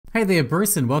Hey there,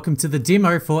 Bruce, and welcome to the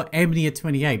demo for Amnea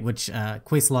 28, which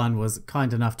Questline was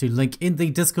kind enough to link in the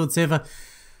Discord server.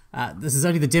 This is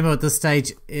only the demo at this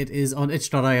stage. It is on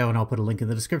itch.io, and I'll put a link in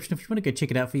the description if you want to go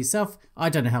check it out for yourself. I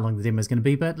don't know how long the demo is going to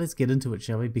be, but let's get into it,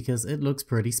 shall we? Because it looks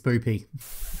pretty spoopy.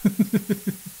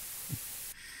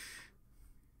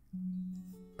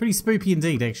 Pretty spoopy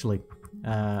indeed, actually.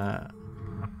 I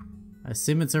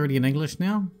assume it's already in English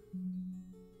now.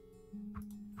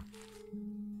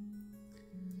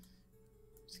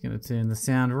 Going to turn the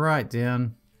sound right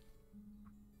down.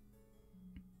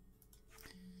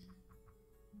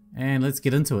 And let's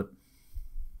get into it.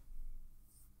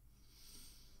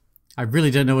 I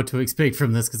really don't know what to expect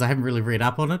from this because I haven't really read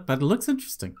up on it, but it looks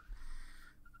interesting.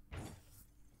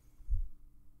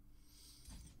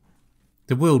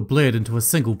 The world blurred into a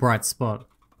single bright spot,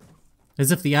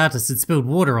 as if the artist had spilled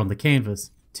water on the canvas,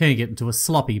 turning it into a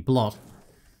sloppy blot.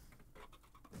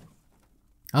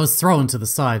 I was thrown to the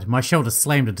side, my shoulder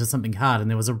slammed into something hard and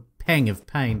there was a pang of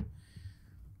pain.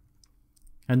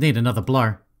 And then another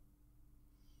blow.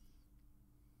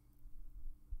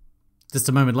 Just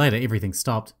a moment later, everything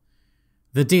stopped.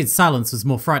 The dead silence was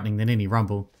more frightening than any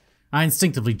rumble. I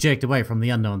instinctively jerked away from the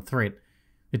unknown threat.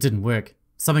 It didn't work.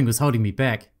 Something was holding me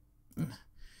back.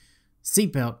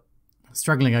 Seatbelt.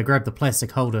 Struggling, I grabbed the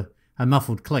plastic holder. A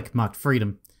muffled click marked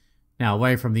freedom. Now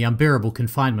away from the unbearable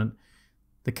confinement.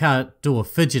 The car door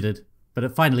fidgeted, but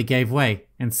it finally gave way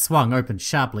and swung open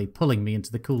sharply, pulling me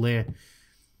into the cool air.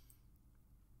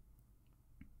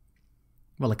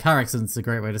 Well, a car accident's a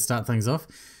great way to start things off.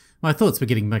 My thoughts were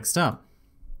getting mixed up.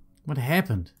 What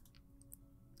happened?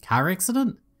 Car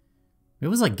accident? Where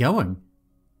was I going?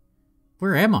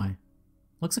 Where am I?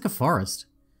 Looks like a forest.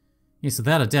 Yes,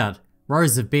 without a doubt.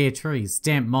 Rows of bare trees,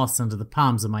 damp moss under the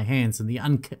palms of my hands, and the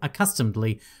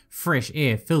unaccustomedly fresh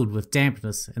air filled with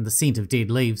dampness and the scent of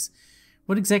dead leaves.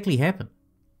 What exactly happened?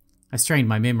 I strained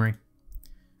my memory.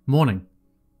 Morning.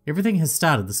 Everything has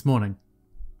started this morning.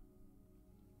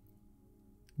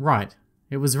 Right.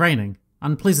 It was raining.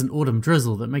 Unpleasant autumn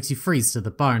drizzle that makes you freeze to the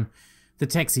bone. The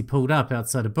taxi pulled up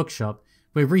outside a bookshop,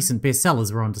 where recent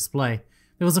bestsellers were on display.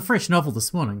 There was a fresh novel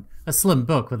this morning, a slim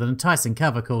book with an enticing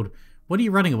cover called What Are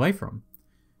You Running Away From?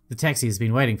 The taxi has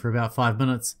been waiting for about 5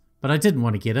 minutes, but I didn't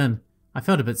want to get in. I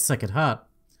felt a bit sick at heart.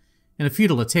 In a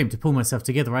futile attempt to pull myself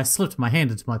together, I slipped my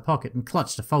hand into my pocket and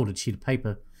clutched a folded sheet of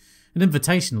paper. An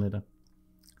invitation letter.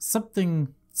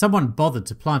 Someone bothered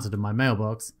to plant it in my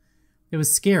mailbox. It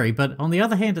was scary, but on the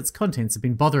other hand, its contents had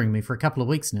been bothering me for a couple of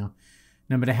weeks now.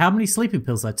 No matter how many sleeping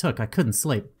pills I took, I couldn't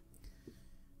sleep.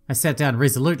 I sat down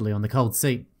resolutely on the cold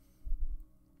seat.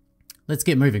 Let's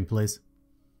get moving, please.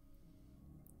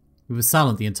 We were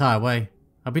silent the entire way.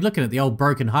 I'd be looking at the old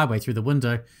broken highway through the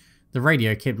window. The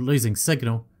radio kept losing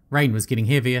signal. Rain was getting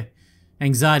heavier.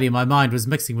 Anxiety in my mind was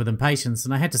mixing with impatience,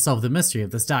 and I had to solve the mystery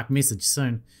of this dark message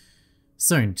soon.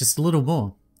 Soon, just a little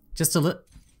more. Just a little...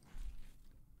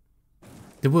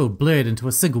 The world blurred into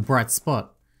a single bright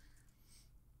spot.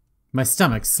 My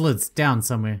stomach slid down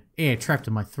somewhere, air trapped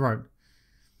in my throat.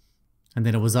 And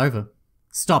then it was over.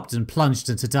 Stopped and plunged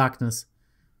into darkness.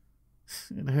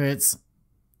 It hurts.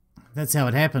 That's how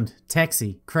it happened.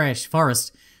 Taxi, crash,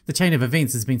 forest. The chain of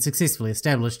events has been successfully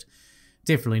established.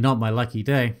 Definitely not my lucky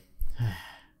day.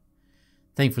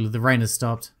 Thankfully, the rain has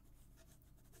stopped.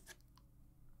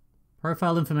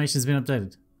 Profile information has been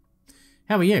updated.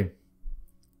 How are you?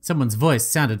 Someone's voice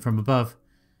sounded from above.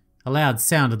 A loud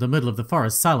sound in the middle of the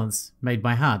forest silence made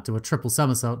my heart do a triple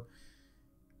somersault.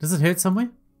 Does it hurt somewhere?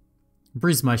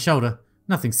 Bruised my shoulder.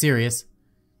 Nothing serious.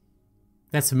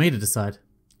 That's for me to decide.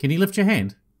 Can you lift your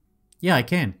hand? Yeah, I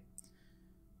can.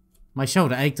 My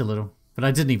shoulder ached a little, but I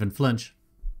didn't even flinch.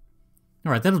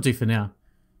 Alright, that'll do for now.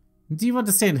 Do you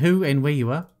understand who and where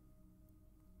you are?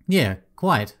 Yeah,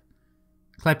 quite.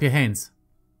 Clap your hands.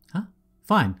 Huh?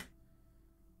 Fine.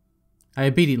 I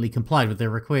obediently complied with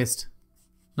their request.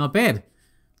 Not bad.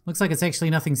 Looks like it's actually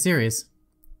nothing serious.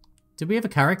 Did we have a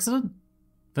car accident?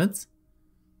 Vince?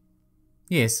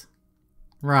 Yes.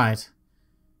 Right.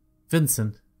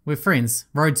 Vincent. We're friends.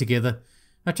 Rode together.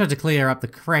 I tried to clear up the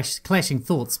clashing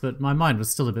thoughts, but my mind was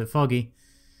still a bit foggy.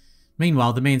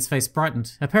 Meanwhile, the man's face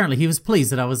brightened. Apparently he was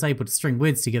pleased that I was able to string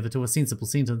words together to a sensible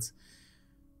sentence.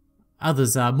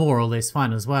 Others are more or less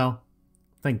fine as well.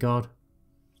 Thank God.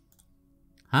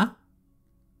 Huh?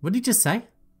 What did you just say?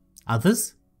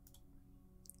 Others?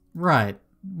 Right.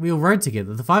 We all rode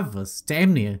together, the 5 of us, to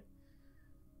Amnea.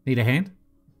 Need a hand?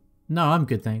 No, I'm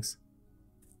good, thanks.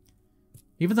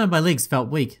 Even though my legs felt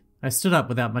weak, I stood up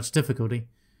without much difficulty.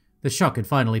 The shock had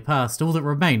finally passed. All that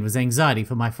remained was anxiety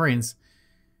for my friends.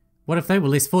 What if they were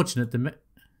less fortunate than me?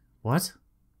 What?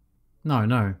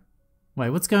 No. Wait,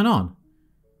 what's going on?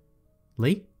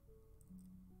 Lee?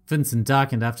 Vincent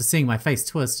darkened after seeing my face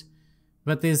twist.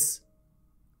 But there's...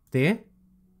 There?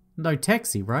 No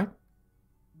taxi, right?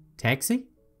 Taxi?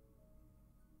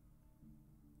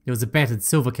 There was a battered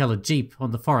silver-coloured Jeep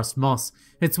on the forest moss.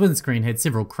 Its windscreen had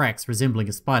several cracks resembling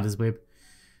a spider's web.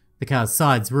 The car's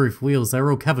sides, roof, wheels, they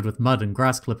were all covered with mud and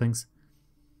grass clippings.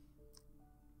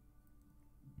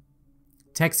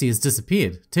 Taxi has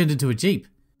disappeared, turned into a Jeep.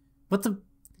 What the...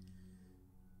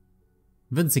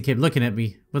 Vincent kept looking at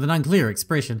me with an unclear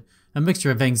expression, a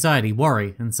mixture of anxiety,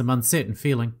 worry, and some uncertain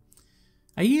feeling.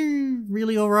 Are you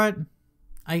really alright?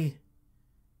 I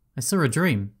saw a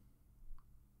dream.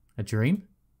 A dream?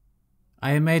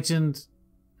 I imagined...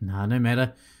 Nah, no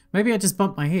matter. Maybe I just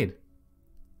bumped my head.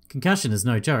 Concussion is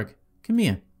no joke. Come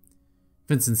here.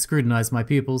 Vincent scrutinized my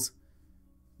pupils.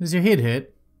 Does your head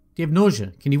hurt? Do you have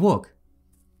nausea? Can you walk?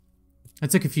 I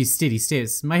took a few steady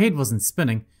steps. My head wasn't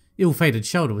spinning. Ill-fated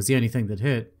shoulder was the only thing that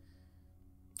hurt.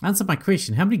 Answer my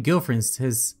question. How many girlfriends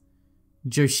does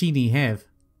Joshini have?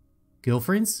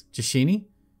 Girlfriends? Joshini?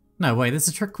 No way, that's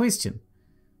a trick question.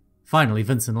 Finally,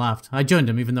 Vincent laughed. I joined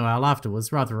him, even though our laughter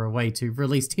was rather a way to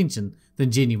release tension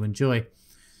than genuine joy.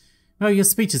 Well, your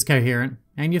speech is coherent,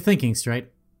 and you're thinking straight.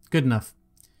 Good enough.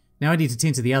 Now I need to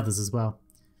tend to the others as well.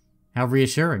 How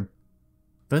reassuring.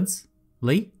 Vince?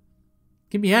 Lee?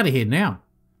 Get me out of here now.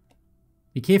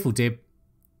 Be careful, Deb.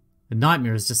 The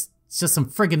nightmare is it's just some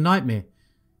friggin' nightmare.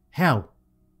 Hell.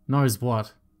 Knows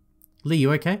what. Lee,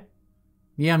 you okay?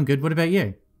 Yeah, I'm good. What about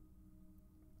you?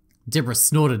 Deborah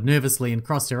snorted nervously and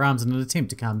crossed her arms in an attempt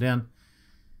to calm down.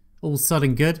 All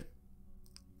sodding good?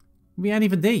 We aren't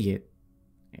even there yet.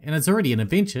 And it's already an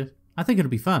adventure. I think it'll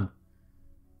be fun.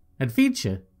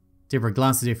 Adventure? Deborah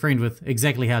glanced at her friend with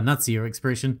exactly how nutsy her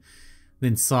expression,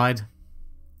 then sighed.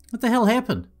 What the hell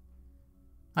happened?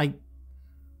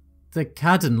 The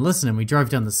car didn't listen and we drove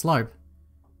down the slope.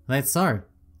 That's so.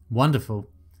 Wonderful.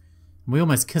 We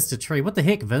almost kissed a tree. What the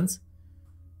heck, Vince?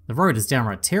 The road is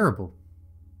downright terrible.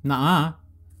 Nuh-uh.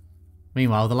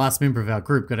 Meanwhile, the last member of our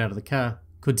group got out of the car.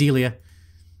 Cordelia.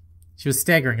 She was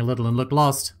staggering a little and looked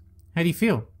lost. How do you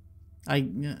feel?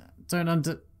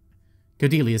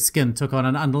 Cordelia's skin took on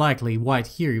an unlikely white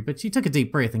hue, but she took a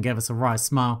deep breath and gave us a wry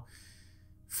smile.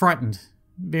 Frightened.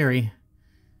 Very.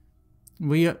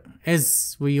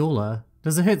 As we all are.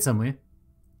 Does it hurt somewhere?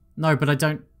 No, but I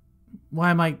don't... Why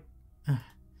am I...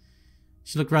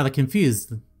 She looked rather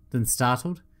confused than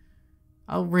startled.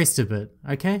 I'll rest a bit,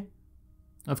 okay?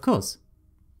 Of course.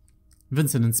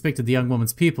 Vincent inspected the young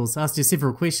woman's pupils, asked her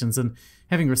several questions, and,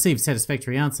 having received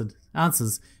satisfactory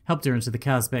answers, helped her into the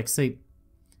car's back seat.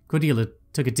 Cordelia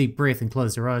took a deep breath and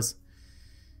closed her eyes.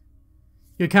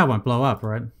 Your car won't blow up,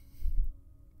 right?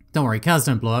 Don't worry, cars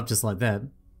don't blow up just like that.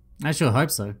 I sure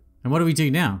hope so. And what do we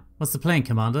do now? What's the plan,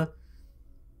 Commander?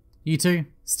 You two,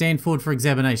 stand forward for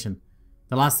examination.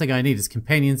 The last thing I need is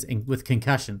companions with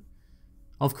concussion.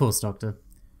 Of course, Doctor.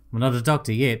 I'm not a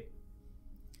doctor yet.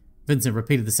 Vincent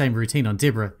repeated the same routine on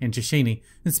Deborah and Joshini,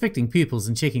 inspecting pupils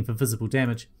and checking for visible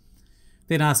damage.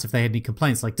 Then asked if they had any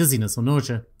complaints like dizziness or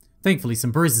nausea. Thankfully,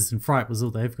 some bruises and fright was all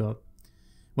they've got.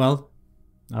 Well,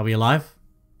 are we alive?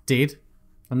 Dead?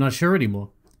 I'm not sure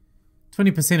anymore.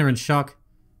 20% are in shock,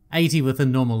 80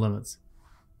 within normal limits.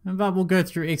 But we'll go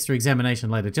through extra examination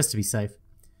later, just to be safe.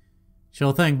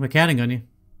 Sure thing, we're counting on you.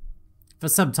 For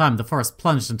some time, the forest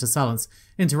plunged into silence,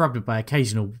 interrupted by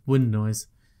occasional wind noise.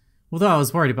 Although I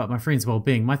was worried about my friend's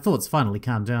well-being, my thoughts finally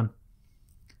calmed down.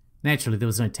 Naturally, there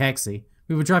was no taxi.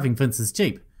 We were driving Vince's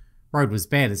Jeep. Road was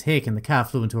bad as heck and the car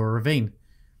flew into a ravine.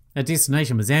 Our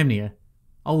destination was Amnea,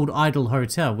 old idle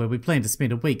hotel where we planned to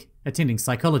spend a week attending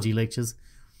psychology lectures.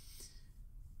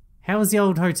 How is the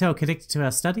old hotel connected to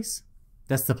our studies?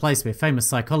 That's the place where the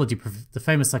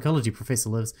famous psychology professor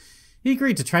lives. He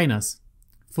agreed to train us,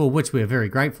 for which we are very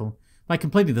grateful. By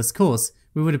completing this course,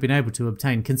 we would have been able to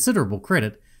obtain considerable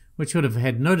credit, which would have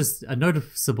had a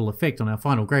noticeable effect on our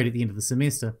final grade at the end of the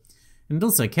semester, and it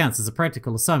also counts as a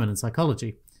practical assignment in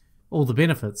psychology. All the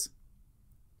benefits.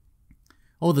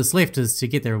 All that's left is to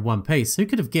get there in one piece. Who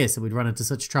could have guessed that we'd run into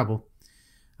such trouble?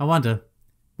 I wonder,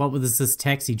 what was this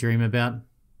taxi dream about?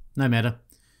 No matter.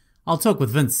 I'll talk with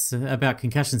Vince about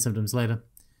concussion symptoms later.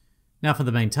 Now for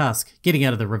the main task, getting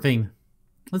out of the ravine.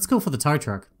 Let's call for the tow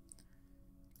truck.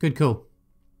 Good call.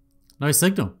 No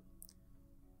signal.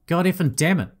 God effing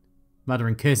damn it.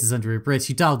 Muttering curses under her breath,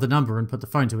 she dialed the number and put the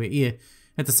phone to her ear.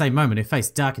 At the same moment, her face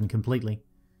darkened completely.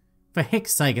 For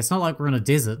heck's sake, it's not like we're in a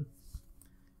desert.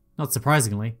 Not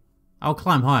surprisingly. I'll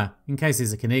climb higher, in case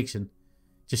there's a connection.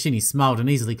 Joshini smiled and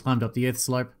easily climbed up the earth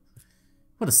slope.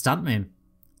 What a stuntman.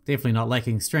 Definitely not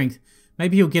lacking strength.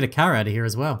 Maybe he'll get a car out of here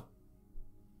as well.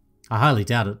 I highly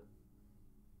doubt it.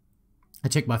 I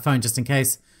checked my phone just in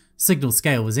case. Signal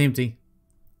scale was empty.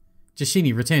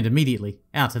 Yoshini returned immediately,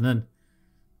 out and in.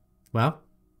 Well,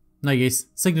 no use.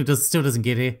 Signal still doesn't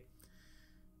get here.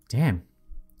 Damn.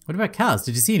 What about cars?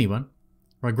 Did you see anyone?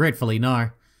 Regretfully, no.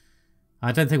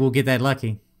 I don't think we'll get that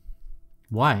lucky.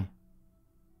 Why?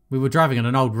 We were driving on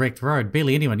an old wrecked road.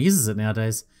 Barely anyone uses it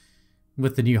nowadays,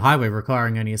 with the new highway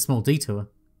requiring only a small detour.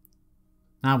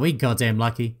 Aren't we goddamn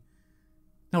lucky?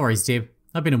 No worries, Deb.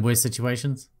 I've been in worse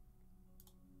situations.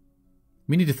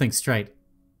 We need to think straight.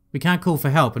 We can't call for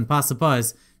help, and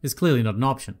passerbys is clearly not an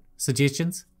option.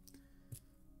 Suggestions?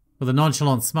 With a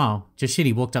nonchalant smile,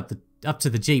 Yoshini walked up to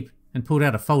the Jeep and pulled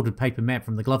out a folded paper map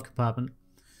from the glove compartment.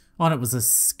 On it was a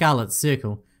scarlet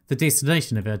circle, the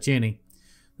destination of our journey.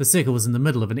 The circle was in the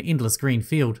middle of an endless green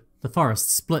field, the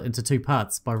forest split into two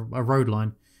parts by a road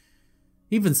line.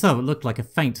 Even so, it looked like a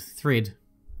faint thread.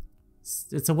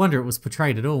 It's a wonder it was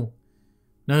portrayed at all.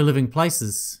 No living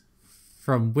places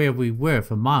from where we were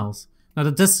for miles, not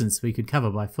a distance we could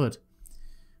cover by foot.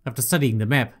 After studying the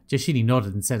map, Yoshini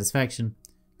nodded in satisfaction.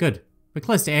 Good, we're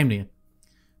close to Amnea.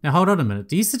 Now hold on a minute,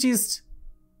 do you suggest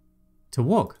to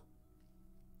walk?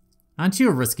 Aren't you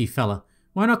a risky fella?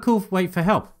 Why not wait for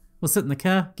help? We'll sit in the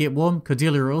car, get warm,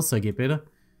 Cordelia will also get better.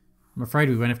 I'm afraid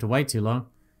we won't have to wait too long.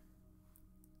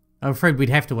 I'm afraid we'd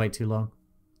have to wait too long.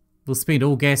 We'll spend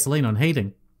all gasoline on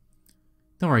heating.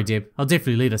 Don't worry, Deb, I'll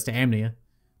definitely lead us to Amnea.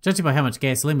 Judging by how much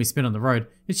gasoline we spent on the road,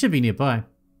 it should be nearby.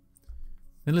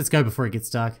 Then let's go before it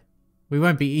gets dark. We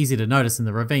won't be easy to notice in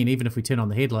the ravine even if we turn on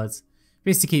the headlights.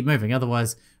 Best to keep moving,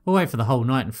 otherwise we'll wait for the whole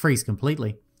night and freeze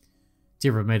completely.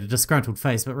 Deborah made a disgruntled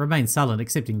face but remained silent,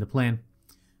 accepting the plan.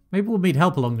 Maybe we'll need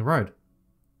help along the road.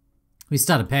 We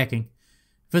started packing.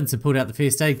 Vincent pulled out the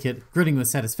first aid kit, grinning with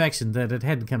satisfaction that it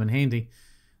hadn't come in handy.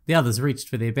 The others reached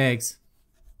for their bags.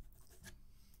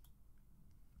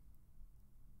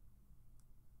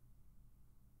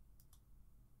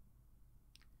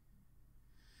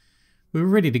 We were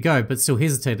ready to go, but still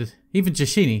hesitated. Even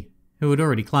Yoshini, who had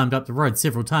already climbed up the road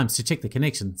several times to check the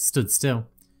connection, stood still.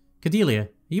 Cordelia, are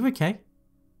you okay?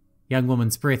 The young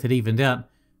woman's breath had evened out,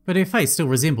 but her face still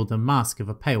resembled the mask of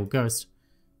a pale ghost.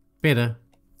 Better.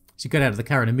 She got out of the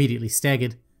car and immediately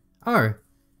staggered. Oh.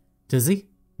 Dizzy?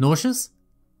 Nauseous?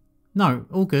 No,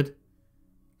 all good.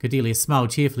 Cordelia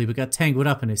smiled cheerfully but got tangled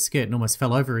up in her skirt and almost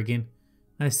fell over again.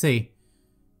 I see.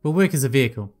 We'll work as a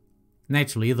vehicle.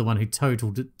 Naturally, you're the one who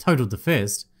totaled the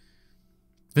first.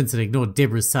 Vincent ignored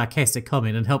Deborah's sarcastic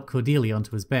comment and helped Cordelia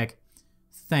onto his back.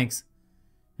 Thanks.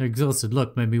 Her exhausted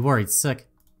look made me worried sick.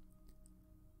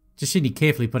 Yoshini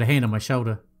carefully put a hand on my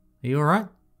shoulder. Are you alright?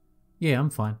 Yeah, I'm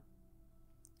fine.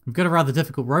 We've got a rather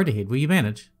difficult road ahead. Will you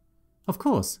manage? Of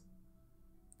course.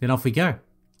 Then off we go.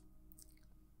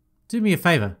 Do me a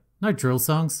favour. No drill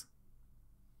songs.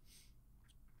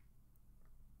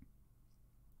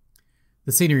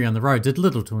 The scenery on the road did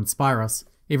little to inspire us.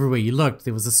 Everywhere you looked,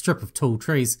 there was a strip of tall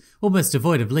trees, almost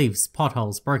devoid of leaves,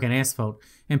 potholes, broken asphalt,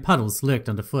 and puddles lurked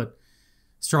underfoot.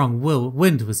 Strong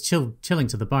wind was chilling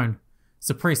to the bone.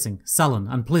 Suppressing, sullen,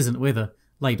 unpleasant weather,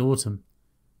 late autumn.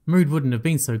 Mood wouldn't have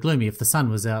been so gloomy if the sun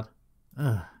was out.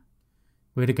 Ugh.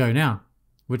 Where to go now?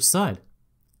 Which side?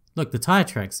 Look, the tyre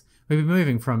tracks. We'd be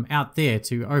moving from out there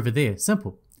to over there.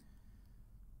 Simple.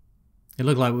 It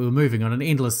looked like we were moving on an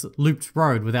endless, looped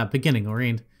road without beginning or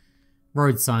end.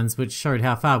 Road signs which showed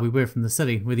how far we were from the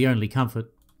city were the only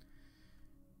comfort.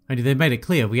 Only they made it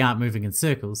clear we aren't moving in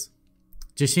circles.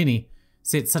 Yoshini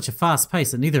set such a fast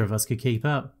pace that neither of us could keep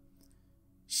up.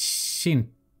 Shin,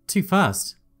 too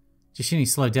fast. Yoshini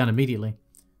slowed down immediately.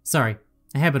 Sorry,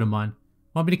 a habit of mine.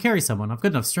 Want me to carry someone? I've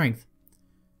got enough strength.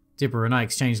 Deborah and I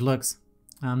exchanged looks.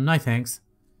 No thanks.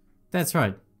 That's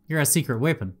right, you're our secret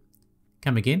weapon.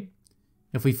 Come again?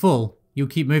 If we fall, you'll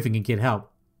keep moving and get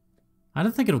help. I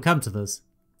don't think it'll come to this.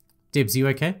 Debs, you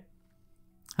okay?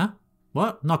 Huh?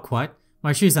 What? Not quite.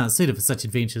 My shoes aren't suited for such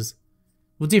adventures.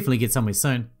 We'll definitely get somewhere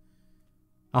soon.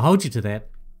 I'll hold you to that.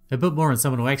 A bit more and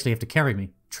someone will actually have to carry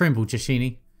me. Trembled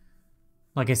Yoshini.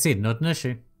 Like I said, not an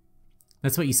issue.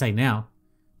 That's what you say now.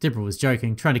 Deborah was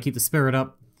joking, trying to keep the spirit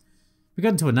up. We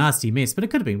got into a nasty mess, but it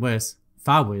could have been worse.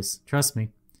 Far worse, trust me.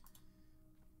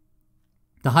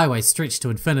 The highway stretched to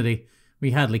infinity.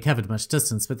 We hardly covered much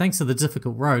distance, but thanks to the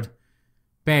difficult road,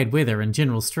 bad weather and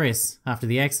general stress after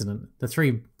the accident,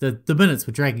 the minutes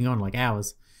were dragging on like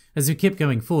hours. As we kept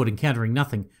going forward, encountering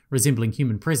nothing resembling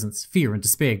human presence, fear and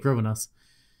despair grew in us.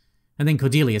 And then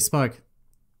Cordelia spoke.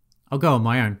 I'll go on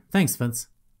my own. Thanks, Vince.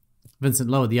 Vincent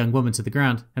lowered the young woman to the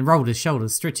ground and rolled his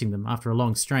shoulders, stretching them after a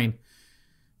long strain.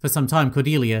 For some time,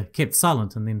 Cordelia kept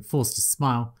silent and then forced a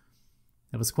smile.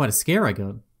 That was quite a scare I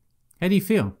got. How do you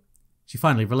feel? She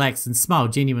finally relaxed and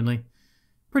smiled genuinely.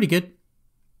 Pretty good.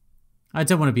 I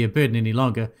don't want to be a burden any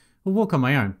longer. I'll walk on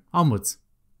my own. Onwards.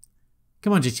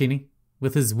 Come on, Giacchini.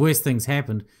 With his worst things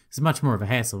happened, it's much more of a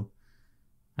hassle.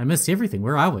 I missed everything.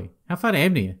 Where are we? How far to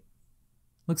Amnea?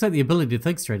 Looks like the ability to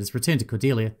think straight has returned to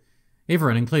Cordelia.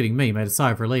 Everyone, including me, made a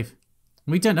sigh of relief.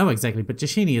 We don't know exactly, but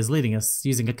Giacchini is leading us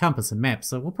using a compass and map,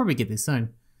 so we'll probably get there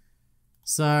soon.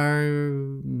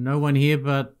 So, no one here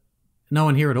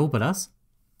at all but us?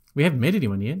 We haven't met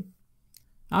anyone yet.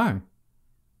 Oh.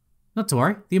 Not to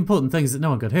worry. The important thing is that no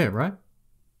one got hurt, right?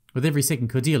 With every second,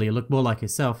 Cordelia looked more like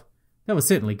herself. That was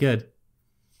certainly good.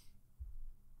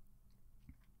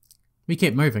 We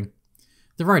kept moving.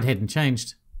 The road hadn't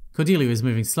changed. Cordelia was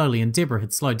moving slowly and Deborah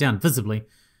had slowed down visibly.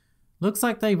 Looks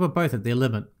like they were both at their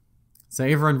limit. So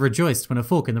everyone rejoiced when a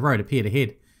fork in the road appeared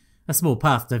ahead. A small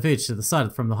path diverged to the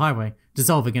side from the highway,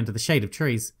 dissolving into the shade of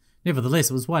trees. Nevertheless,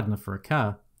 it was wide enough for a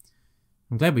car.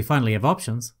 I'm glad we finally have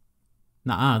options.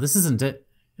 Nuh-uh, this isn't it.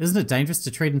 Isn't it dangerous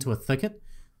to tread into a thicket?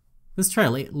 This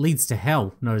trail leads to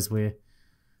hell knows where.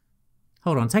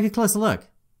 Hold on, take a closer look.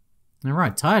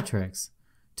 Alright, tire tracks.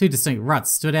 Two distinct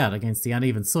ruts stood out against the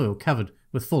uneven soil covered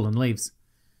with fallen leaves.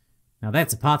 Now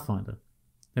that's a pathfinder.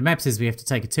 The map says we have to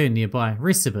take a turn nearby.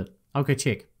 Rest a bit. I'll go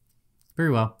check. Very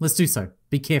well, let's do so.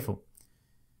 Be careful.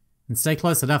 And stay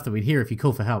close enough that we'd hear if you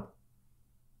call for help.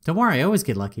 Don't worry, I always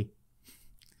get lucky.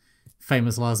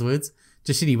 Famous last words.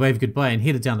 Giacchini waved goodbye and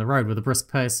headed down the road with a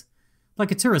brisk pace.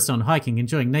 Like a tourist on hiking,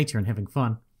 enjoying nature and having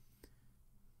fun.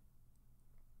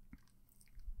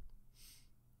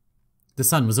 The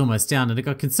sun was almost down and it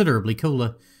got considerably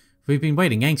cooler. We'd been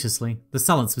waiting anxiously. The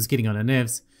silence was getting on our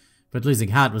nerves. But losing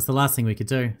heart was the last thing we could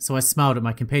do, so I smiled at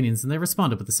my companions and they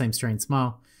responded with the same strange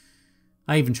smile.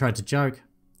 I even tried to joke.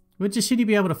 Would Giacchini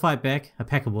be able to fight back a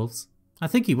pack of wolves? I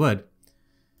think he would.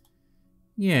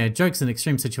 Yeah, jokes in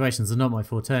extreme situations are not my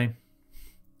forte.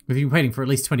 We've been waiting for at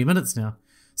least 20 minutes now.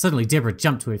 Suddenly Deborah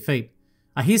jumped to her feet.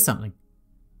 I hear something.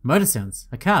 Motor sounds.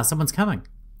 A car. Someone's coming.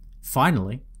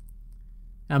 Finally.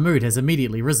 Our mood has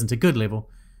immediately risen to good level.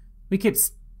 We kept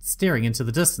staring into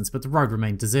the distance, but the road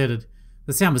remained deserted.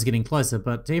 The sound was getting closer,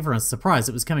 but to everyone's surprise,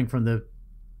 it was coming from the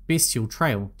bestial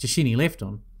trail Giacchini left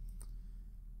on.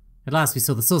 At last we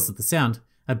saw the source of the sound.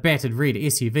 A battered red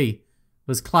SUV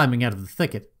was climbing out of the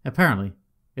thicket. Apparently,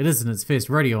 it isn't its first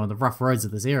rodeo on the rough roads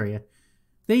of this area.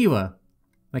 There you are.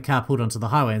 The car pulled onto the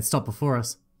highway and stopped before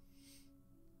us.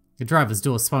 The driver's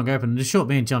door swung open and a short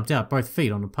man jumped out, both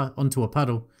feet onto a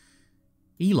puddle.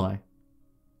 Eli.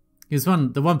 He was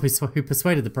the one who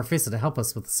persuaded the professor to help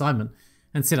us with the assignment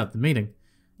and set up the meeting.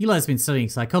 Eli's been studying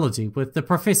psychology, with the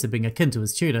professor being akin to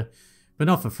his tutor, but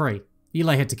not for free.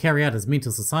 Eli had to carry out his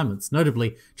mental assignments,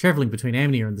 notably travelling between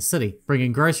Amnea and the city,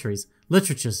 bringing groceries,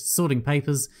 literature, sorting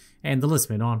papers, and the list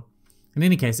went on. In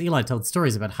any case, Eli told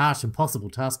stories about harsh, impossible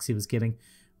tasks he was getting,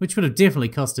 which would have definitely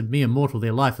cost a mere mortal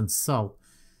their life and soul.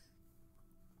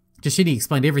 Giacchini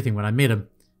explained everything when I met him,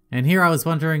 and here I was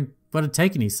wondering what had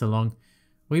taken you so long.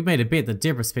 We made a bet that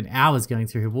Deborah spent hours going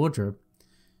through her wardrobe.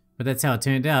 But that's how it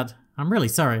turned out. I'm really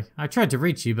sorry. I tried to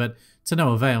reach you, but to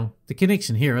no avail. The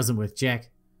connection here isn't worth jack.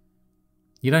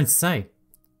 You don't say.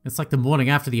 It's like the morning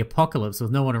after the apocalypse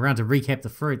with no one around to reap the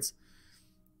fruits.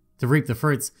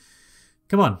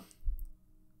 Come on.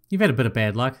 You've had a bit of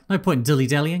bad luck. No point in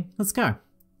dilly-dallying. Let's go.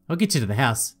 I'll get you to the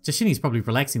house. Giacchini's probably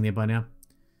relaxing there by now.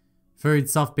 Food,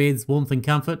 soft beds, warmth and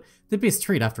comfort. The best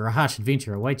treat after a harsh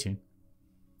adventure awaits you.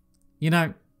 You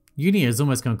know, Unia has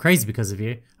almost gone crazy because of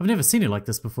you. I've never seen her like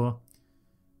this before.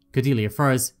 Cordelia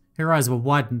froze. Her eyes were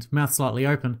widened, mouth slightly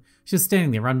open. She was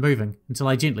standing there unmoving until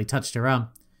I gently touched her arm.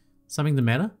 Something the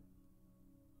matter?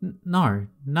 No,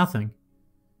 nothing.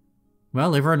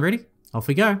 Well, everyone ready? Off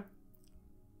we go.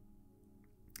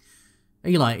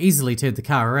 Eli easily turned the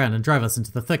car around and drove us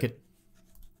into the thicket.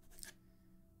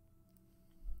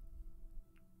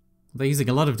 They're using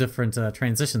a lot of different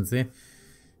transitions there.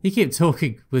 He kept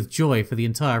talking with joy for the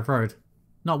entire road,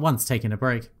 not once taking a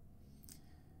break.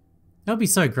 That'll be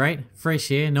so great.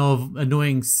 Fresh air, no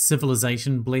annoying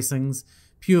civilization, blessings,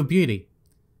 pure beauty.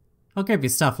 I'll grab your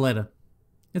stuff later.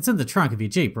 It's in the trunk of your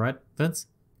Jeep, right, Vince?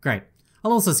 Great.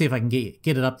 I'll also see if I can get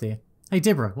it up there. Hey,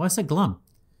 Deborah, why so glum?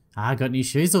 Ah, got new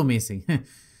shoes all messy.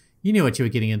 You knew what you were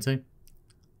getting into.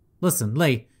 Listen,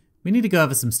 Lee, we need to go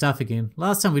over some stuff again.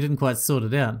 Last time we didn't quite sort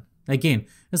it out. Again,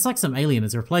 it's like some alien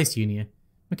has replaced Unia.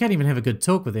 I can't even have a good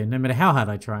talk with her, no matter how hard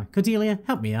I try. Cordelia,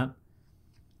 help me out.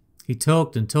 He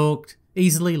talked and talked,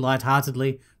 easily,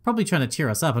 light-heartedly, probably trying to cheer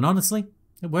us up, and honestly,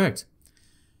 it worked.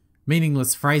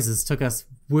 Meaningless phrases took us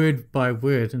word by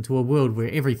word into a world where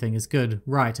everything is good,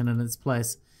 right, and in its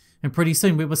place. And pretty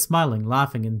soon we were smiling,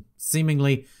 laughing, and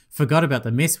seemingly forgot about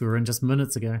the mess we were in just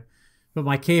minutes ago. But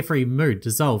my carefree mood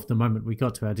dissolved the moment we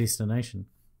got to our destination.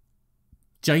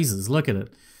 Jesus, look at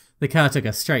it. The car took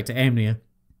us straight to Amnea.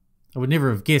 I would never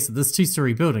have guessed that this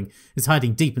two-story building is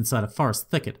hiding deep inside a forest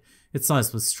thicket. Its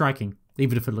size was striking,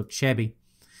 even if it looked shabby.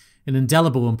 An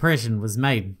indelible impression was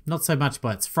made, not so much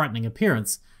by its frightening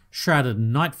appearance, shrouded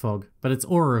in night fog, but its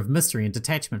aura of mystery and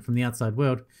detachment from the outside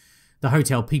world. The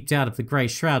hotel peeped out of the grey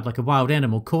shroud like a wild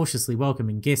animal cautiously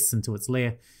welcoming guests into its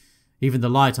lair. Even the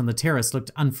light on the terrace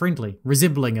looked unfriendly,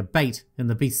 resembling a bait in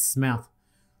the beast's mouth.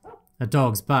 A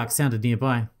dog's bark sounded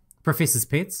nearby. Professor's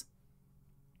pets?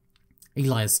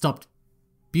 Eli has stopped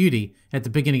Beauty at the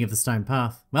beginning of the stone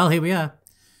path. Well, here we are.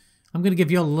 I'm going to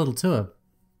give you all a little tour.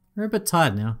 We're a bit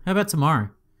tired now. How about tomorrow?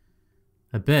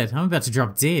 A bit. I'm about to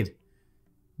drop dead.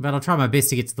 But I'll try my best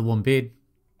to get to the warm bed.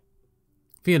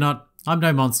 Fear not. I'm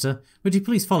no monster. Would you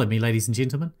please follow me, ladies and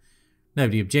gentlemen?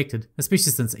 Nobody objected,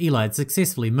 especially since Eli had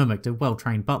successfully mimicked a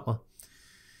well-trained butler.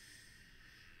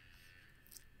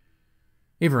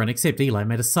 Everyone except Eli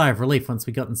made a sigh of relief once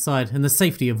we got inside, in the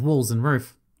safety of walls and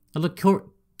roof. I looked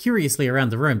curiously around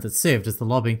the room that served as the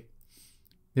lobby.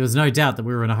 There was no doubt that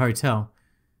we were in a hotel.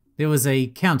 There was a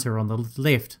counter on the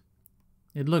left.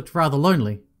 It looked rather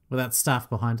lonely, without staff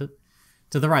behind it.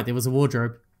 To the right there was a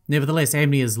wardrobe. Nevertheless,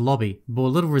 Amnea's lobby bore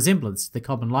little resemblance to the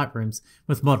common light rooms,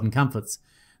 with modern comforts.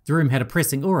 The room had a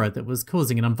pressing aura that was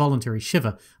causing an involuntary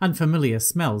shiver. Unfamiliar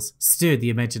smells stirred the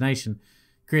imagination,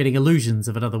 creating illusions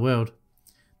of another world.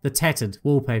 The tattered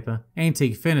wallpaper,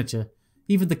 antique furniture,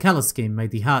 even the colour scheme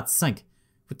made the heart sink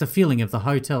with the feeling of the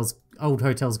old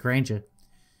hotel's grandeur.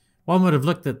 One would have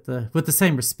looked at with the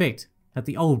same respect at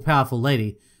the old powerful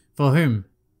lady for whom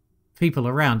people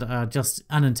around are just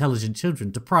unintelligent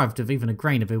children, deprived of even a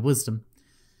grain of her wisdom.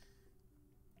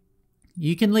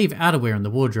 You can leave outerwear in the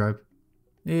wardrobe.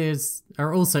 There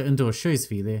are also indoor shoes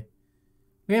for you there.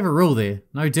 We have a rule there,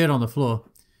 no dirt on the floor.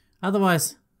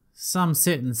 Otherwise, some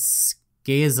certain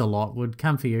scares a lot would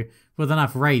come for you with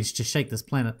enough rage to shake this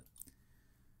planet.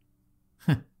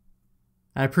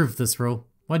 I approve of this rule.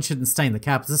 One shouldn't stain the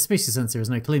carpets, especially since there is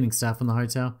no cleaning staff in the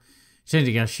hotel.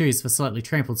 Changing our shoes for slightly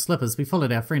trampled slippers, we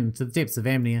followed our friend into the depths of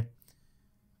Amnea.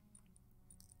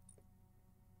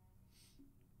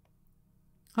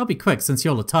 I'll be quick since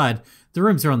you're all tired. The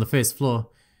rooms are on the first floor.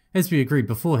 As we agreed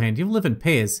beforehand, you'll live in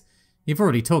pairs. You've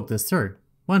already talked this through.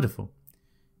 Wonderful.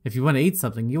 If you want to eat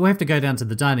something, you'll have to go down to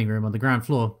the dining room on the ground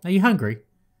floor. Are you hungry?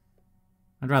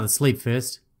 I'd rather sleep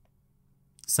first.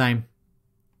 Same.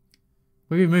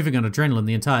 We've been moving on adrenaline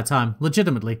the entire time.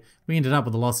 Legitimately, we ended up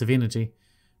with a loss of energy.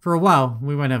 For a while,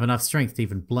 we won't have enough strength to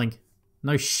even blink.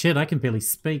 No shit, I can barely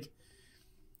speak.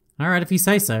 Alright, if you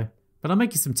say so. But I'll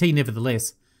make you some tea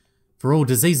nevertheless. For all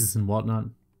diseases and whatnot.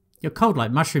 You're cold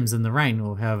like mushrooms in the rain,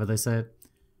 or however they say it.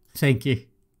 Thank you.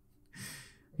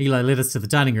 Eli led us to the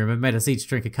dining room and made us each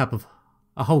drink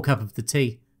a whole cup of the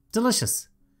tea. Delicious.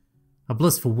 A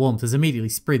blissful warmth has immediately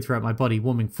spread throughout my body,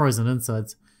 warming frozen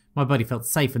insides. My body felt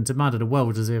safe and demanded a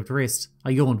well-deserved rest.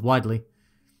 I yawned widely.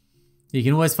 You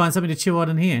can always find something to chew on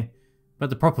in here, but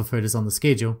the proper food is on the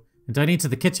schedule, and don't enter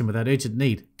the kitchen without urgent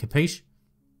need, capiche?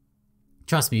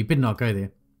 Trust me, you better not go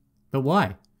there. But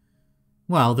why?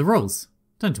 Well, the rules.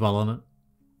 Don't dwell on it.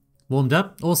 Warmed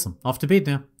up? Awesome. Off to bed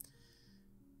now.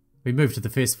 We moved to the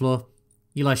first floor.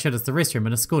 Eli showed us the restroom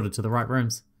and escorted to the right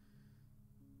rooms.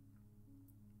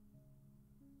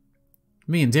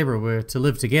 Me and Deborah were to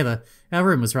live together. Our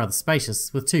room was rather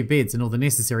spacious, with 2 beds and all the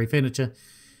necessary furniture.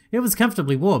 It was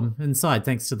comfortably warm inside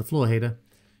thanks to the floor heater.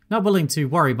 Not willing to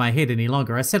worry my head any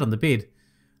longer, I sat on the bed.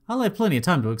 I'll have plenty of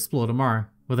time to explore tomorrow,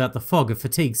 without the fog of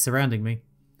fatigue surrounding me.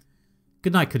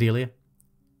 Good night, Cordelia.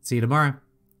 See you tomorrow.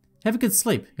 Have a good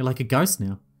sleep. You're like a ghost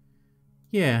now.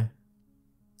 Yeah.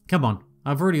 Come on.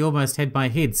 I've already almost had my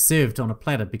head served on a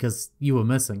platter because you were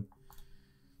missing.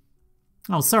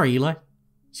 Oh, sorry, Eli.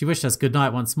 She wished us good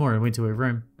night once more and went to her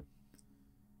room.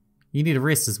 You need a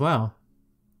rest as well.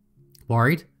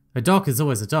 Worried? A doc is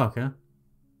always a doc, huh?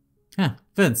 Huh,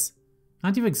 Vince,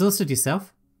 aren't you exhausted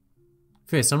yourself?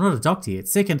 First, I'm not a doctor yet.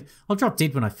 Second, I'll drop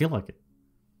dead when I feel like it.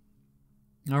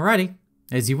 Alrighty,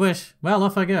 as you wish. Well,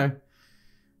 off I go.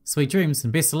 Sweet dreams,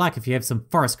 and best of luck if you have some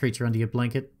forest creature under your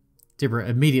blanket. Deborah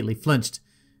immediately flinched,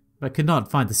 but could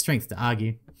not find the strength to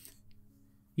argue.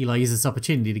 Eli used this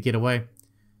opportunity to get away.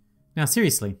 Now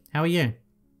seriously, how are you?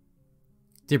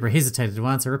 Deborah hesitated to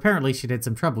answer. Apparently she'd had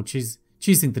some trouble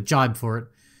choosing the jibe for it.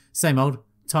 Same old,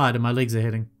 tired and my legs are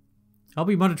hurting. I'll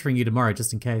be monitoring you tomorrow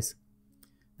just in case.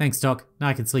 Thanks, Doc. Now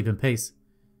I can sleep in peace.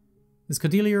 Is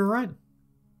Cordelia alright?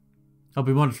 I'll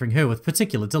be monitoring her with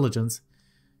particular diligence.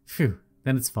 Phew,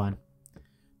 then it's fine.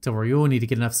 Don't worry, you all need to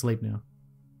get enough sleep now.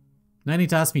 No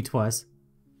need to ask me twice.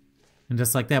 And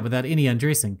just like that, without any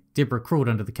undressing, Deborah crawled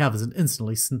under the covers and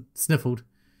instantly sniffled.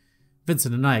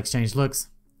 Vincent and I exchanged looks.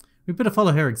 We'd better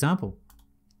follow her example.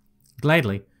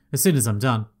 Gladly, as soon as I'm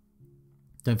done.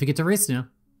 Don't forget to rest now.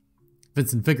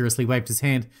 Vincent vigorously waved his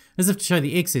hand, as if to show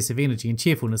the excess of energy and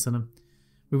cheerfulness in him.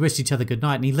 We wished each other good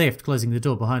night, and he left, closing the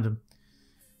door behind him.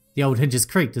 The old hinges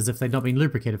creaked as if they'd not been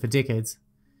lubricated for decades.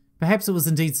 Perhaps it was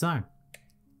indeed so.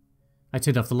 I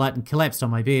turned off the light and collapsed on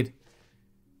my bed.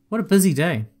 What a busy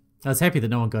day. I was happy that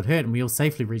no one got hurt and we all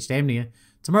safely reached Amnea.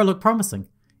 Tomorrow looked promising.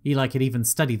 Eli could even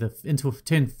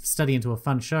turn study into a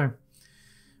fun show.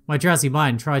 My drowsy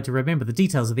mind tried to remember the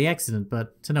details of the accident,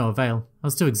 but to no avail. I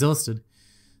was too exhausted.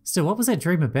 Still, what was that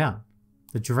dream about?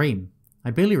 The dream.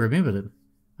 I barely remembered it.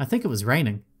 I think it was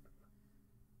raining.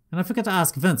 And I forgot to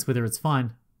ask Vince whether it's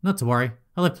fine. Not to worry.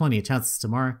 I'll have plenty of chances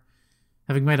tomorrow.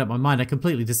 Having made up my mind, I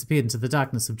completely disappeared into the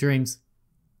darkness of dreams.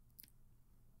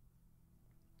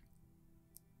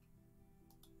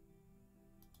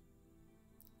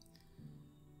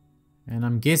 And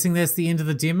I'm guessing that's the end of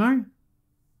the demo?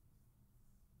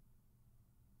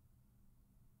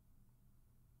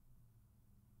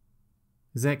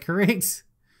 Is that correct?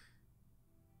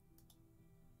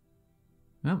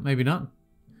 Well, maybe not.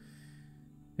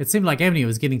 It seemed like Amnea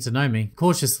was getting to know me,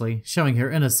 cautiously, showing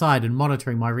her inner side and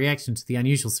monitoring my reaction to the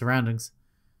unusual surroundings.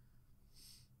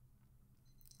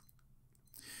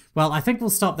 Well, I think we'll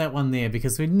stop that one there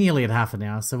because we're nearly at half an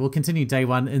hour, so we'll continue day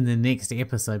one in the next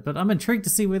episode. But I'm intrigued to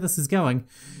see where this is going.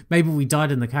 Maybe we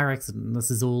died in the car accident and this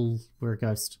is all we're a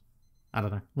ghost. I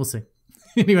don't know. We'll see.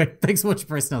 Anyway, thanks for watching,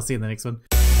 Press, and I'll see you in the next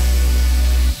one.